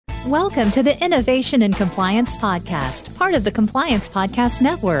Welcome to the Innovation and Compliance Podcast, part of the Compliance Podcast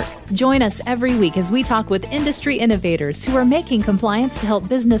Network. Join us every week as we talk with industry innovators who are making compliance to help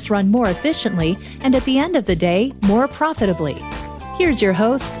business run more efficiently and at the end of the day, more profitably. Here's your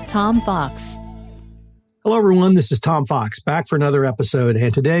host, Tom Fox. Hello, everyone. This is Tom Fox, back for another episode.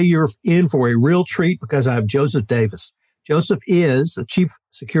 And today you're in for a real treat because I have Joseph Davis. Joseph is a Chief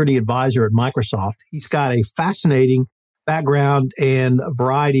Security Advisor at Microsoft. He's got a fascinating background and a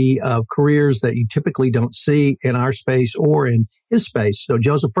variety of careers that you typically don't see in our space or in his space. So,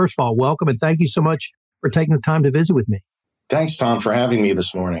 Joseph, first of all, welcome and thank you so much for taking the time to visit with me. Thanks, Tom, for having me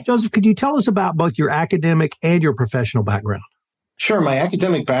this morning. Joseph, could you tell us about both your academic and your professional background? Sure. My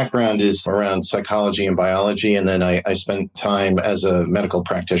academic background is around psychology and biology, and then I spent time as a medical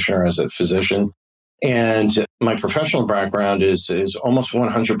practitioner, as a physician. And my professional background is almost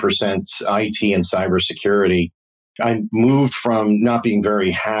 100% IT and cybersecurity. I moved from not being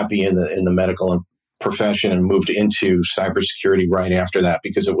very happy in the medical profession and moved into cybersecurity right after that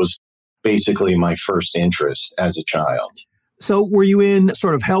because it was basically my first interest as a child. So were you in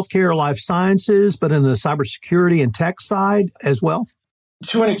sort of healthcare, life sciences, but in the cybersecurity and tech side as well?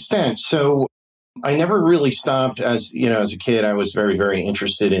 To an extent. So I never really stopped as a kid. I was very, very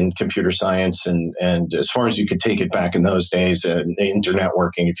interested in computer science and as far as you could take it back in those days,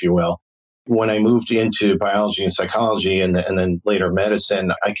 internetworking, if you will. When I moved into biology and psychology and then later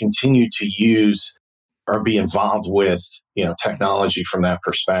medicine, I continued to use or be involved with, technology from that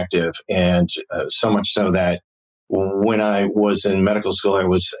perspective. And so much so that when I was in medical school, I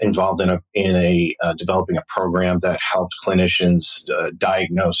was involved in developing a program that helped clinicians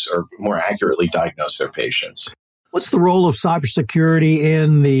diagnose or more accurately diagnose their patients. What's the role of cybersecurity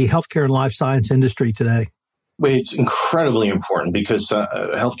in the healthcare and life science industry today? It's incredibly important because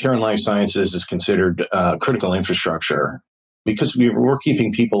healthcare and life sciences is considered critical infrastructure because we're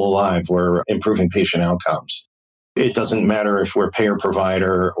keeping people alive. We're improving patient outcomes. It doesn't matter if we're payer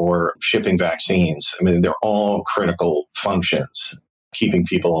provider or shipping vaccines. I mean, they're all critical functions, keeping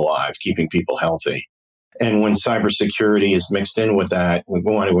people alive, keeping people healthy. And when cybersecurity is mixed in with that, we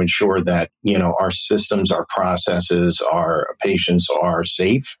want to ensure that, our systems, our processes, our patients are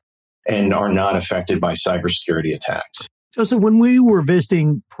safe and are not affected by cybersecurity attacks. Joseph, when we were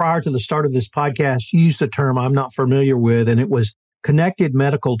visiting prior to the start of this podcast, you used a term I'm not familiar with, and it was connected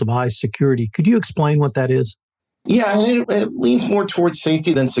medical device security. Could you explain what that is? Yeah, and it leans more towards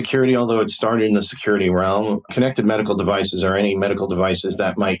safety than security, although it started in the security realm. Connected medical devices are any medical devices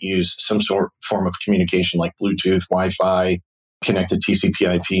that might use some form of communication like Bluetooth, Wi-Fi, connected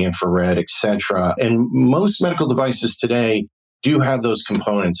TCP/IP, infrared, etc. And most medical devices today do have those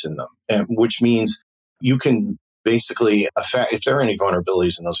components in them, which means you can basically affect, if there are any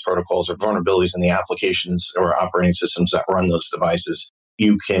vulnerabilities in those protocols or vulnerabilities in the applications or operating systems that run those devices,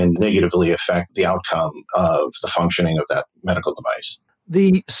 you can negatively affect the outcome of the functioning of that medical device.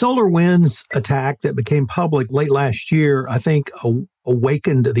 The SolarWinds attack that became public late last year, I think,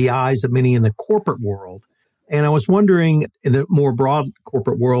 awakened the eyes of many in the corporate world. And I was wondering, in the more broad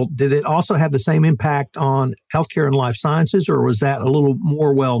corporate world, did it also have the same impact on healthcare and life sciences, or was that a little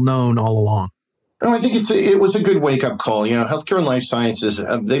more well-known all along? No, I think it was a good wake-up call. Healthcare and life sciences,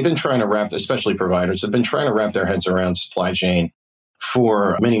 they've been trying to especially providers, have been trying to wrap their heads around supply chain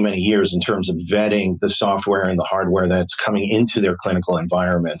for many, many years in terms of vetting the software and the hardware that's coming into their clinical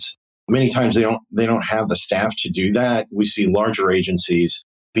environments. Many times they don't have the staff to do that. We see larger agencies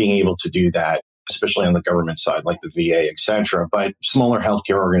being able to do that, especially on the government side, like the VA, et cetera. But smaller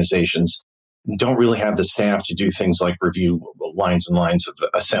healthcare organizations don't really have the staff to do things like review lines and lines of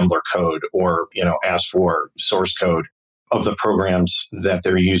assembler code or, ask for source code of the programs that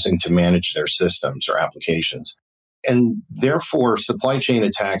they're using to manage their systems or applications. And therefore, supply chain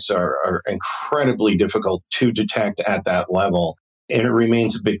attacks are incredibly difficult to detect at that level. And it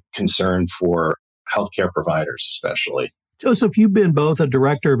remains a big concern for healthcare providers, especially. Joseph, you've been both a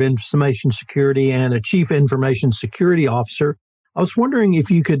director of information security and a chief information security officer. I was wondering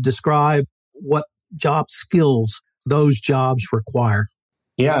if you could describe what job skills those jobs require.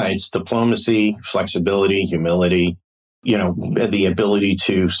 Yeah, it's diplomacy, flexibility, humility, the ability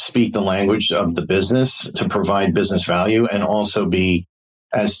to speak the language of the business, to provide business value, and also be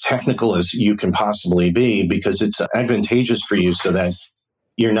as technical as you can possibly be, because it's advantageous for you so that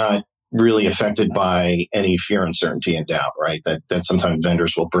you're not really affected by any fear, uncertainty, and doubt, right? That sometimes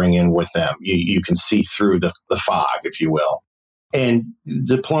vendors will bring in with them. You can see through the fog, if you will. And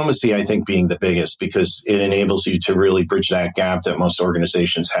diplomacy, I think, being the biggest, because it enables you to really bridge that gap that most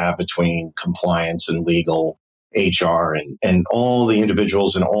organizations have between compliance and legal, HR, and all the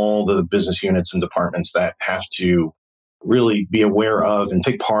individuals and all the business units and departments that have to really be aware of and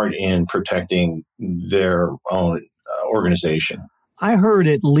take part in protecting their own organization. I heard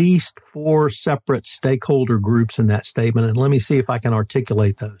at least 4 separate stakeholder groups in that statement, and let me see if I can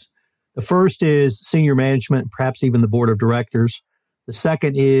articulate those. The first is senior management, perhaps even the board of directors. The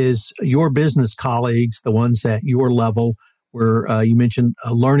second is your business colleagues, the ones at your level where you mentioned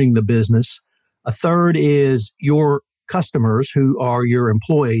learning the business. A third is your customers who are your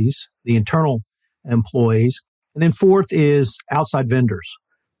employees, the internal employees. And then fourth is outside vendors.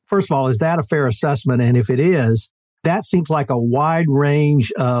 First of all, is that a fair assessment? And if it is, that seems like a wide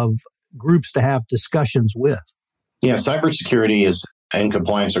range of groups to have discussions with. Yeah, cybersecurity and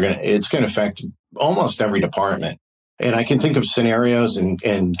compliance it's going to affect almost every department. And I can think of scenarios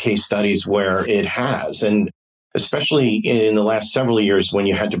and case studies where it has, and especially in the last several years when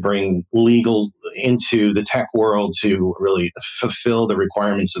you had to bring legal into the tech world to really fulfill the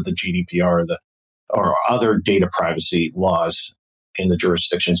requirements of the GDPR or other data privacy laws in the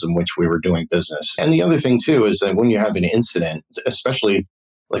jurisdictions in which we were doing business. And the other thing, too, is that when you have an incident, especially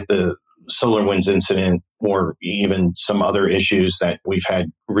like the SolarWinds incident or even some other issues that we've had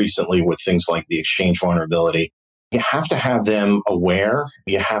recently with things like the Exchange vulnerability, you have to have them aware.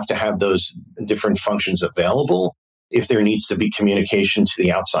 You have to have those different functions available. If there needs to be communication to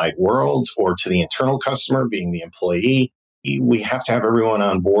the outside world or to the internal customer, being the employee, we have to have everyone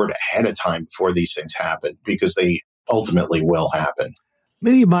on board ahead of time before these things happen, because they ultimately will happen.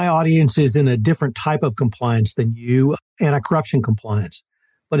 Many of my audience is in a different type of compliance than you, anti-corruption compliance.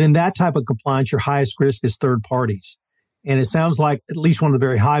 But in that type of compliance, your highest risk is third parties. And it sounds like at least one of the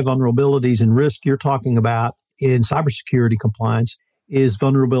very high vulnerabilities and risk you're talking about in cybersecurity compliance is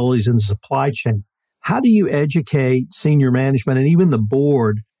vulnerabilities in the supply chain. How do you educate senior management and even the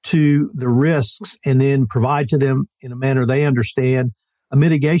board to the risks and then provide to them in a manner they understand a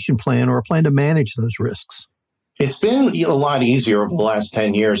mitigation plan or a plan to manage those risks? It's been a lot easier over the last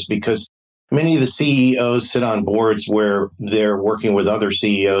 10 years because many of the CEOs sit on boards where they're working with other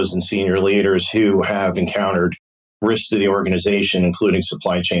CEOs and senior leaders who have encountered risks to the organization, including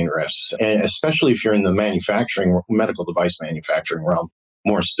supply chain risks. And especially if you're in the medical device manufacturing realm,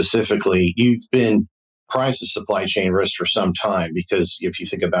 more specifically, you've been apprised of supply chain risks for some time, because if you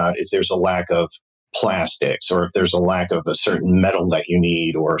think about if there's a lack of plastics or if there's a lack of a certain metal that you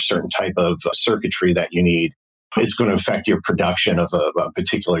need or a certain type of circuitry that you need, it's going to affect your production of a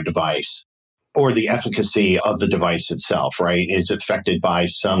particular device. Or the efficacy of the device itself, right, is affected by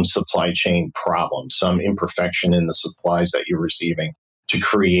some supply chain problem, some imperfection in the supplies that you're receiving to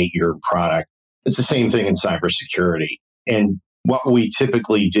create your product. It's the same thing in cybersecurity. And what we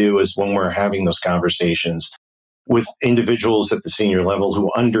typically do is when we're having those conversations with individuals at the senior level who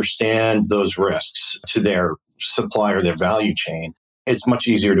understand those risks to their supplier, their value chain, it's much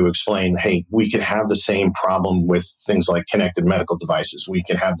easier to explain, hey, we could have the same problem with things like connected medical devices. We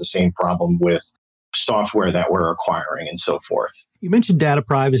could have the same problem with software that we're acquiring and so forth. You mentioned data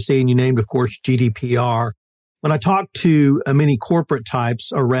privacy and you named, of course, GDPR. When I talk to many corporate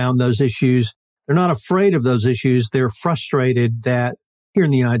types around those issues, they're not afraid of those issues. They're frustrated that here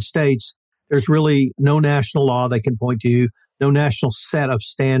in the United States, there's really no national law they can point to, no national set of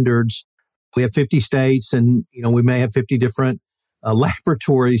standards. We have 50 states and, we may have 50 different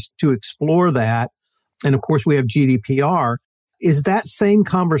laboratories to explore that. And of course, we have GDPR. Is that same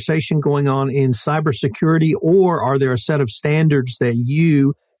conversation going on in cybersecurity, or are there a set of standards that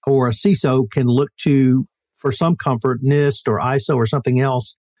you or a CISO can look to for some comfort, NIST or ISO or something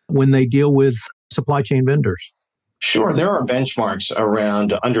else, when they deal with supply chain vendors? Sure, there are benchmarks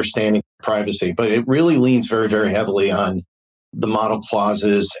around understanding privacy, but it really leans very, very heavily on the model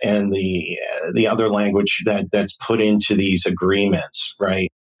clauses and the other language that's put into these agreements,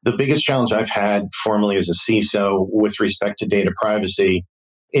 right? The biggest challenge I've had formerly as a CISO with respect to data privacy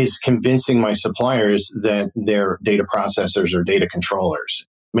is convincing my suppliers that they're data processors or data controllers.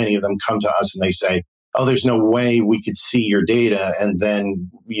 Many of them come to us and they say, oh, there's no way we could see your data. And then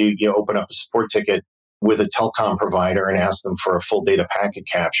you open up a support ticket with a telecom provider and ask them for a full data packet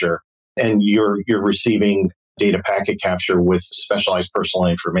capture. And you're receiving data packet capture with specialized personal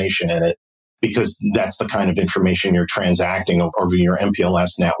information in it, because that's the kind of information you're transacting over your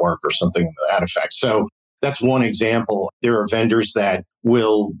MPLS network or something to that effect. So that's one example. There are vendors that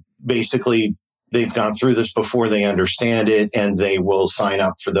will basically, they've gone through this before, they understand it, and they will sign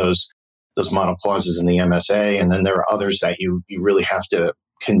up for those model clauses in the MSA. And then there are others that you really have to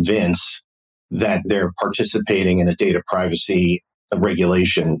convince that they're participating in a data privacy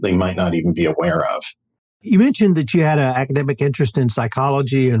regulation they might not even be aware of. You mentioned that you had an academic interest in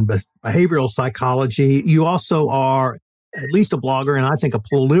psychology and behavioral psychology. You also are at least a blogger, and I think a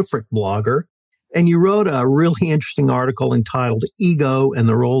prolific blogger. And you wrote a really interesting article entitled Ego and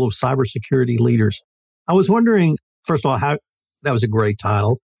the Role of Cybersecurity Leaders. I was wondering, first of all, how that was a great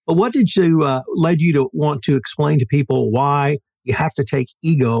title, but what led you to want to explain to people why you have to take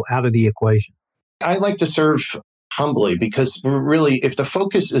ego out of the equation? I like to serve humbly because really, if the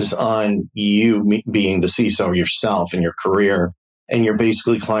focus is on you being the CISO yourself in your career, and you're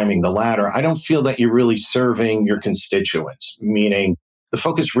basically climbing the ladder, I don't feel that you're really serving your constituents, meaning the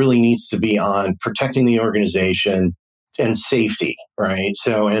focus really needs to be on protecting the organization and safety, right?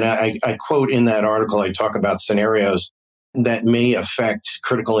 So, and I quote in that article, I talk about scenarios that may affect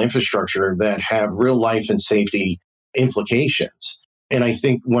critical infrastructure that have real life and safety implications. And I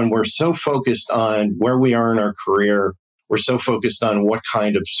think when we're so focused on where we are in our career, we're so focused on what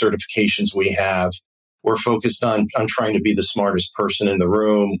kind of certifications we have, we're focused on trying to be the smartest person in the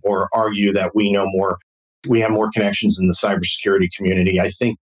room or argue that we know more, we have more connections in the cybersecurity community. I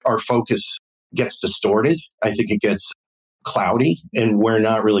think our focus gets distorted. I think it gets cloudy, and we're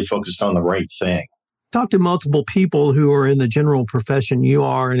not really focused on the right thing. Talk to multiple people who are in the general profession you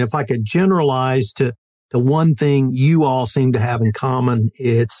are, and if I could generalize to one thing you all seem to have in common,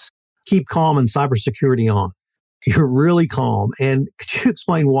 it's keep calm and cybersecurity on. You're really calm. And could you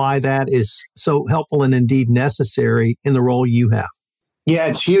explain why that is so helpful and indeed necessary in the role you have? Yeah,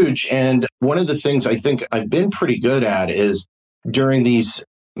 it's huge. And one of the things I think I've been pretty good at is during these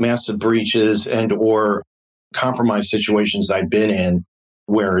massive breaches and or compromise situations I've been in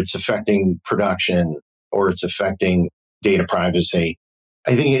where it's affecting production or it's affecting data privacy,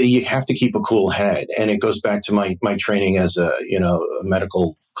 I think you have to keep a cool head. And it goes back to my training as a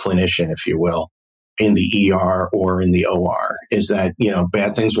medical clinician, if you will, in the ER or in the OR, is that,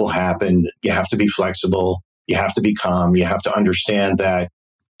 bad things will happen. You have to be flexible. You have to be calm. You have to understand that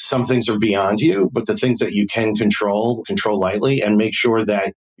some things are beyond you, but the things that you can control lightly, and make sure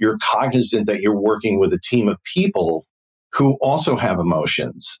that you're cognizant that you're working with a team of people who also have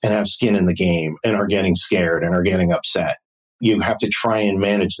emotions and have skin in the game and are getting scared and are getting upset. You have to try and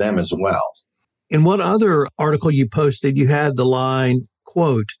manage them as well. In one other article you posted, you had the line,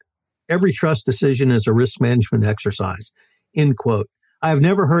 quote, "Every trust decision is a risk management exercise," end quote. I have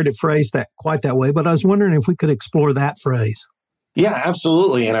never heard it phrased quite that way, but I was wondering if we could explore that phrase. Yeah,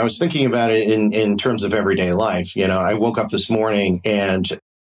 absolutely. And I was thinking about it in terms of everyday life. I woke up this morning and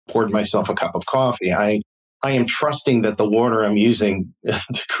poured myself a cup of coffee. I am trusting that the water I'm using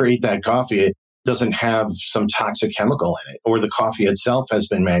to create that coffee doesn't have some toxic chemical in it, or the coffee itself has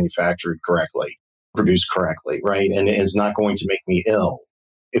been manufactured correctly, produced correctly, right? And is not going to make me ill.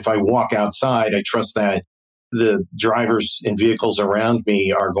 If I walk outside, I trust that the drivers and vehicles around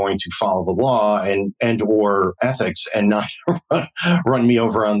me are going to follow the law and or ethics and not run me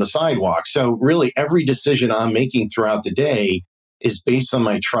over on the sidewalk. So really, every decision I'm making throughout the day is based on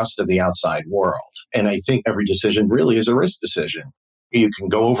my trust of the outside world. And I think every decision really is a risk decision. You can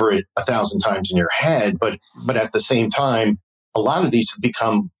go over it 1,000 times in your head, but at the same time, a lot of these have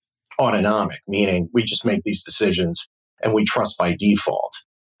become autonomic, meaning we just make these decisions and we trust by default.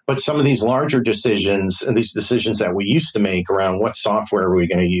 But some of these larger decisions and these decisions that we used to make around what software are we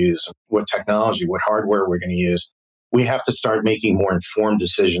going to use, what technology, what hardware we're going to use, we have to start making more informed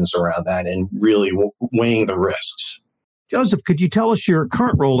decisions around that and really weighing the risks. Joseph, could you tell us your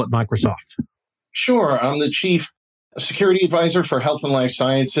current role at Microsoft? Sure. I'm the Chief Security Advisor for Health and Life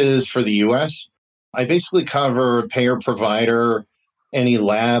Sciences for the U.S. I basically cover payer provider, any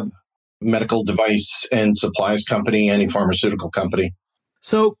lab, medical device and supplies company, any pharmaceutical company.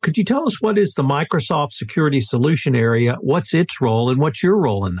 So could you tell us what is the Microsoft Security Solution Area? What's its role and what's your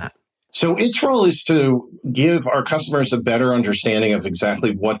role in that? So its role is to give our customers a better understanding of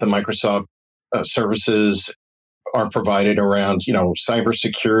exactly what the Microsoft services are provided around,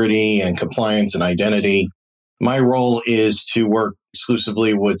 cybersecurity and compliance and identity. My role is to work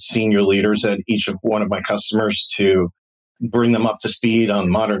exclusively with senior leaders at each of one of my customers to bring them up to speed on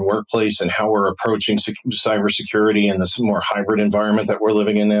modern workplace and how we're approaching cybersecurity in this more hybrid environment that we're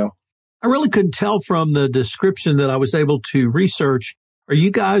living in now. I really couldn't tell from the description that I was able to research. Are you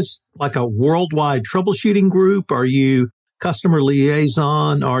guys like a worldwide troubleshooting group? Are you customer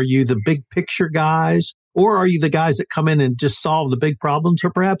liaison? Are you the big picture guys? Or are you the guys that come in and just solve the big problems? Or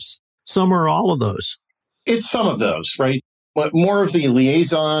perhaps some or all of those? It's some of those, right? But more of the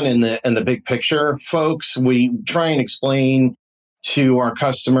liaison and the big picture folks. We try and explain to our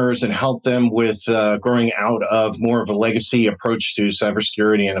customers and help them with growing out of more of a legacy approach to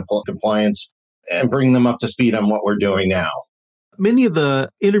cybersecurity and compliance and bring them up to speed on what we're doing now. Many of the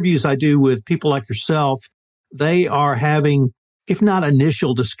interviews I do with people like yourself, they are having, if not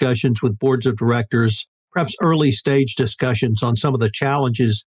initial discussions with boards of directors, perhaps early stage discussions on some of the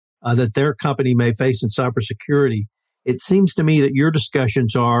challenges that their company may face in cybersecurity. It seems to me that your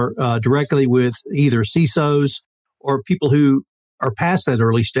discussions are directly with either CISOs or people who are past that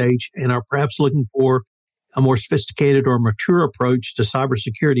early stage and are perhaps looking for a more sophisticated or mature approach to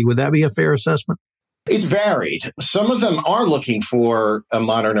cybersecurity. Would that be a fair assessment? It's varied. Some of them are looking for a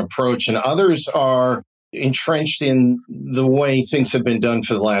modern approach, and others are entrenched in the way things have been done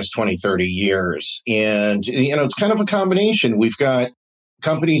for the last 20, 30 years. And, it's kind of a combination. We've got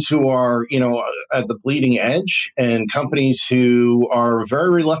companies who are, at the bleeding edge and companies who are very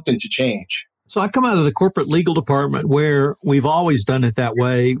reluctant to change. So I come out of the corporate legal department where we've always done it that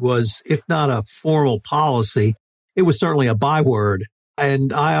way, was, if not a formal policy, it was certainly a byword.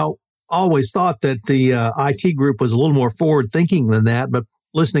 And I always thought that the IT group was a little more forward thinking than that. But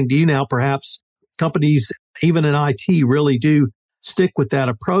listening to you now, perhaps companies, even in IT, really do stick with that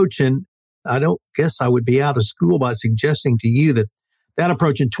approach. And I don't guess I would be out of school by suggesting to you that that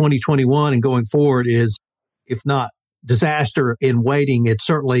approach in 2021 and going forward is, if not disaster in waiting, it's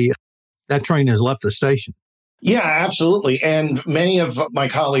certainly that train has left the station. Yeah, absolutely. And many of my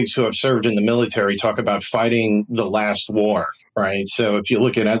colleagues who have served in the military talk about fighting the last war, right? So if you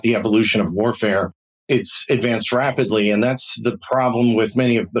look at the evolution of warfare, it's advanced rapidly. And that's the problem with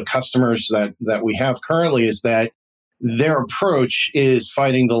many of the customers that we have currently, is that their approach is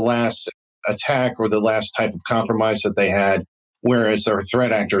fighting the last attack or the last type of compromise that they had, whereas our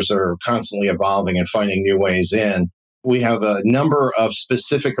threat actors are constantly evolving and finding new ways in. We have a number of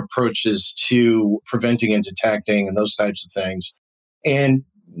specific approaches to preventing and detecting and those types of things. And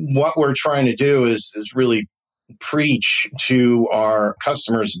what we're trying to do is really preach to our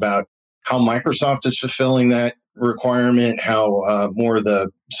customers about how Microsoft is fulfilling that requirement, how more of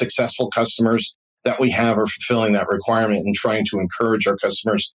the successful customers that we have are fulfilling that requirement, and trying to encourage our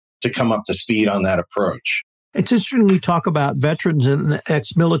customers to come up to speed on that approach. It's interesting you talk about veterans and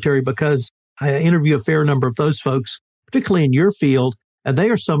ex-military, because I interview a fair number of those folks, particularly in your field, and they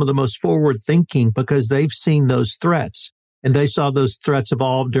are some of the most forward-thinking because they've seen those threats, and they saw those threats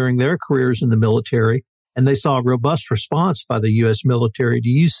evolve during their careers in the military, and they saw a robust response by the U.S. military. Do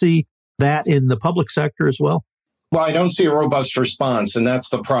you see that in the public sector as well? Well, I don't see a robust response, and that's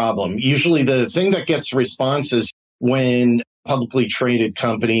the problem. Usually the thing that gets response is when a publicly traded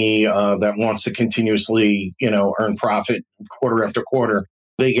company that wants to continuously, earn profit quarter after quarter,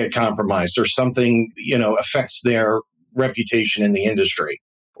 they get compromised, or something, affects their reputation in the industry,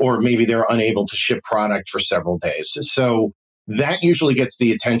 or maybe they're unable to ship product for several days. So that usually gets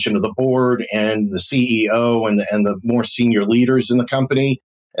the attention of the board and the CEO and the more senior leaders in the company.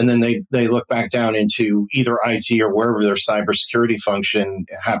 And then they look back down into either IT or wherever their cybersecurity function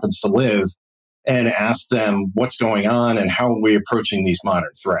happens to live and ask them what's going on and how are we approaching these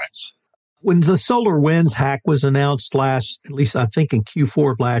modern threats. When the SolarWinds hack was announced at least I think in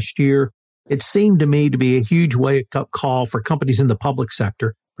Q4 of last year, it seemed to me to be a huge wake-up call for companies in the public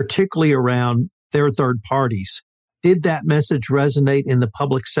sector, particularly around their third parties. Did that message resonate in the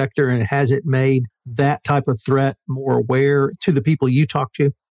public sector, and has it made that type of threat more aware to the people you talk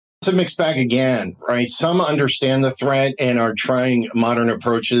to? It's a mixed bag again, right? Some understand the threat and are trying modern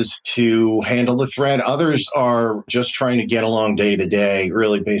approaches to handle the threat. Others are just trying to get along day to day,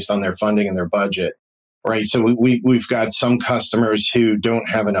 really based on their funding and their budget, right? So we've got some customers who don't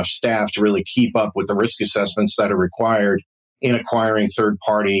have enough staff to really keep up with the risk assessments that are required in acquiring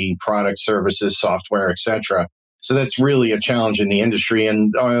third-party products, services, software, et cetera. So that's really a challenge in the industry.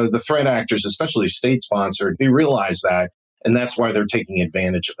 And the threat actors, especially state-sponsored, they realize that. And that's why they're taking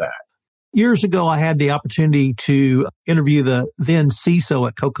advantage of that. Years ago, I had the opportunity to interview the then CISO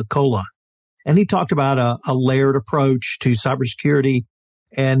at Coca-Cola. And he talked about a layered approach to cybersecurity.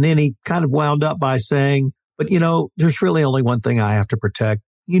 And then he kind of wound up by saying, but there's really only one thing I have to protect.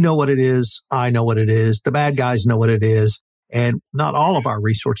 You know what it is. I know what it is. The bad guys know what it is. And not all of our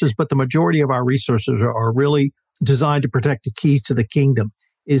resources, but the majority of our resources are really designed to protect the keys to the kingdom.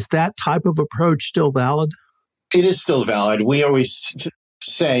 Is that type of approach still valid? It is still valid. We always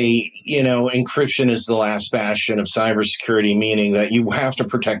say, encryption is the last bastion of cybersecurity, meaning that you have to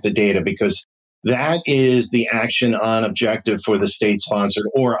protect the data because that is the action on objective for the state-sponsored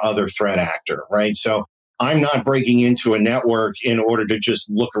or other threat actor, right? So I'm not breaking into a network in order to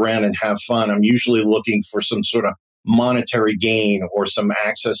just look around and have fun. I'm usually looking for some sort of monetary gain or some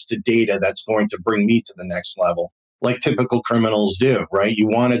access to data that's going to bring me to the next level, like typical criminals do, right? You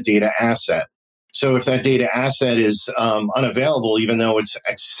want a data asset. So if that data asset is unavailable, even though it's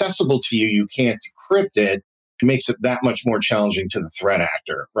accessible to you, you can't decrypt it. It makes it that much more challenging to the threat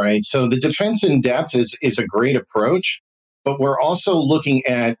actor, right? So the defense in depth is a great approach. But we're also looking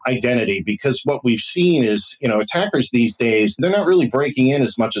at identity, because what we've seen is, attackers these days, they're not really breaking in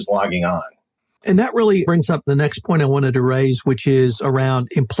as much as logging on. And that really brings up the next point I wanted to raise, which is around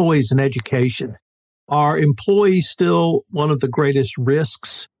employees and education. Are employees still one of the greatest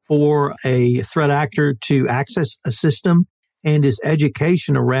risks for a threat actor to access a system? And is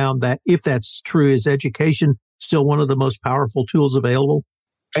education around that, if that's true, is education still one of the most powerful tools available?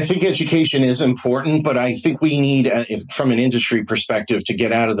 I think education is important, but I think we need, from an industry perspective, to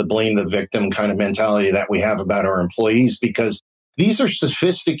get out of the blame the victim kind of mentality that we have about our employees, because these are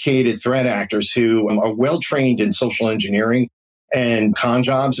sophisticated threat actors who are well trained in social engineering and con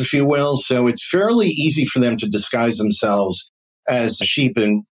jobs, if you will. So it's fairly easy for them to disguise themselves as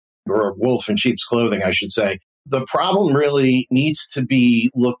or a wolf in sheep's clothing, I should say. The problem really needs to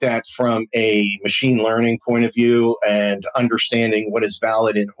be looked at from a machine learning point of view and understanding what is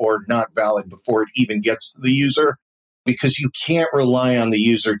valid or not valid before it even gets to the user, because you can't rely on the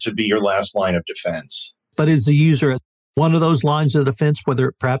user to be your last line of defense. But is the user one of those lines of defense, whether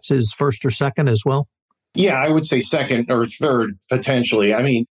it perhaps is first or second as well? Yeah, I would say second or third, potentially. I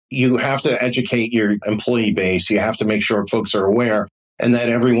mean, you have to educate your employee base. You have to make sure folks are aware and that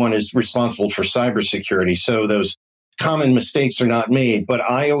everyone is responsible for cybersecurity. So those common mistakes are not made. But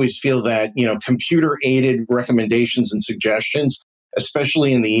I always feel that, computer-aided recommendations and suggestions,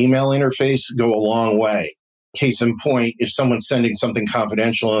 especially in the email interface, go a long way. Case in point, if someone's sending something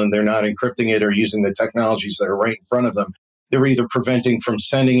confidential and they're not encrypting it or using the technologies that are right in front of them, they're either prevented from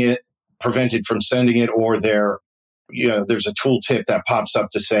sending it, or there's a tooltip that pops up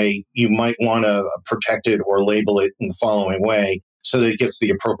to say you might want to protect it or label it in the following way so that it gets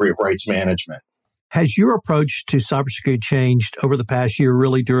the appropriate rights management. Has your approach to cybersecurity changed over the past year,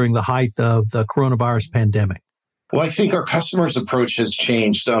 really during the height of the coronavirus pandemic? Well, I think our customers' approach has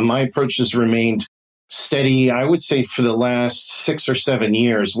changed. My approach has remained steady, I would say, for the last 6 or 7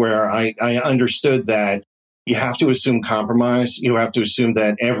 years, where I understood that you have to assume compromise. You have to assume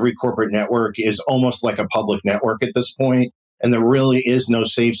that every corporate network is almost like a public network at this point, and there really is no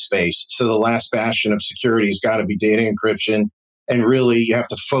safe space. So the last bastion of security has got to be data encryption, and really you have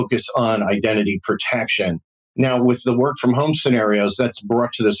to focus on identity protection. Now, with the work from home scenarios, that's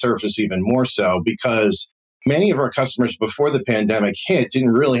brought to the surface even more so, because many of our customers before the pandemic hit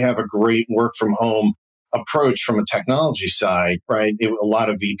didn't really have a great work from home approach from a technology side, right? A lot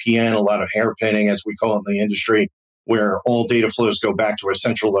of VPN, a lot of hairpinning, as we call it in the industry, where all data flows go back to a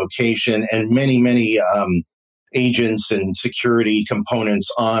central location, and many agents and security components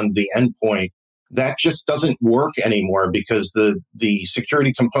on the endpoint. That just doesn't work anymore, because the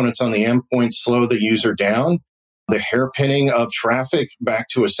security components on the endpoint slow the user down. The hairpinning of traffic back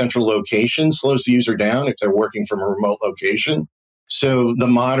to a central location slows the user down if they're working from a remote location. So the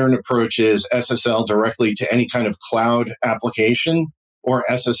modern approach is SSL directly to any kind of cloud application, or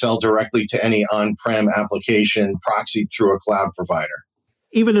SSL directly to any on-prem application proxied through a cloud provider.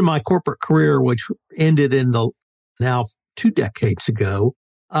 Even in my corporate career, which ended in the now 2 decades ago,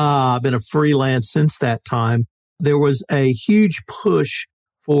 I've been a freelance since that time, there was a huge push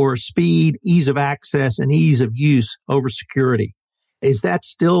for speed, ease of access, and ease of use over security. Is that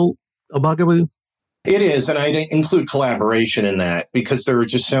still a bugaboo? It is, and I include collaboration in that, because there are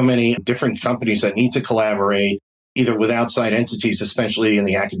just so many different companies that need to collaborate, either with outside entities, especially in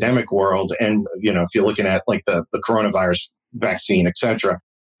the academic world. And, if you're looking at like the coronavirus vaccine, et cetera,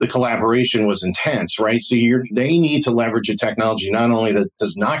 the collaboration was intense, right? So they need to leverage a technology not only that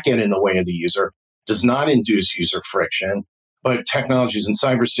does not get in the way of the user, does not induce user friction, but technologies in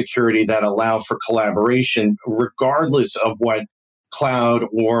cybersecurity that allow for collaboration regardless of what cloud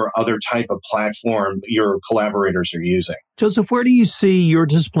or other type of platform your collaborators are using. Joseph, where do you see your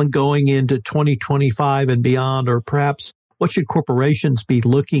discipline going into 2025 and beyond, or perhaps what should corporations be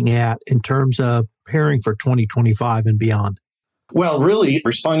looking at in terms of preparing for 2025 and beyond? Well, really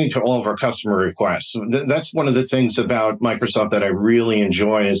responding to all of our customer requests. That's one of the things about Microsoft that I really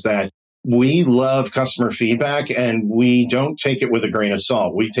enjoy, is that we love customer feedback, and we don't take it with a grain of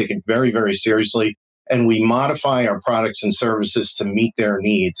salt. We take it very, very seriously, and we modify our products and services to meet their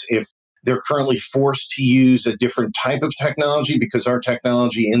needs. If they're currently forced to use a different type of technology because our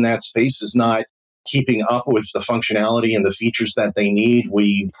technology in that space is not keeping up with the functionality and the features that they need,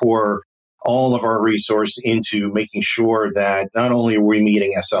 we pour all of our resource into making sure that not only are we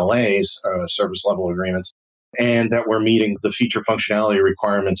meeting SLAs, service level agreements, and that we're meeting the feature functionality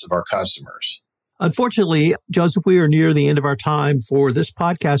requirements of our customers. Unfortunately, Joseph, we are near the end of our time for this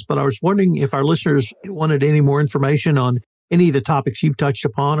podcast, but I was wondering if our listeners wanted any more information on any of the topics you've touched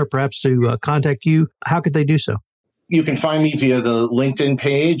upon, or perhaps to contact you, how could they do so? You can find me via the LinkedIn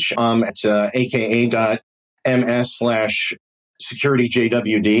page at aka.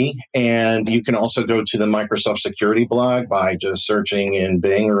 ms/securityjwd. And you can also go to the Microsoft Security blog by just searching in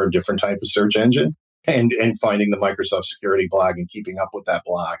Bing or a different type of search engine and finding the Microsoft Security blog and keeping up with that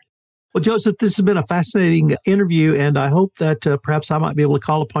blog. Well, Joseph, this has been a fascinating interview, and I hope that perhaps I might be able to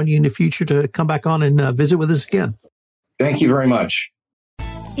call upon you in the future to come back on and visit with us again. Thank you very much.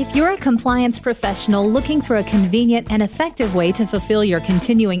 If you're a compliance professional looking for a convenient and effective way to fulfill your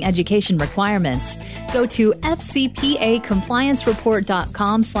continuing education requirements, go to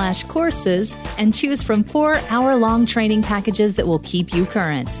fcpacompliancereport.com/courses and choose from 4 hour-long training packages that will keep you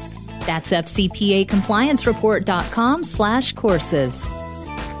current. That's fcpacompliancereport.com/courses.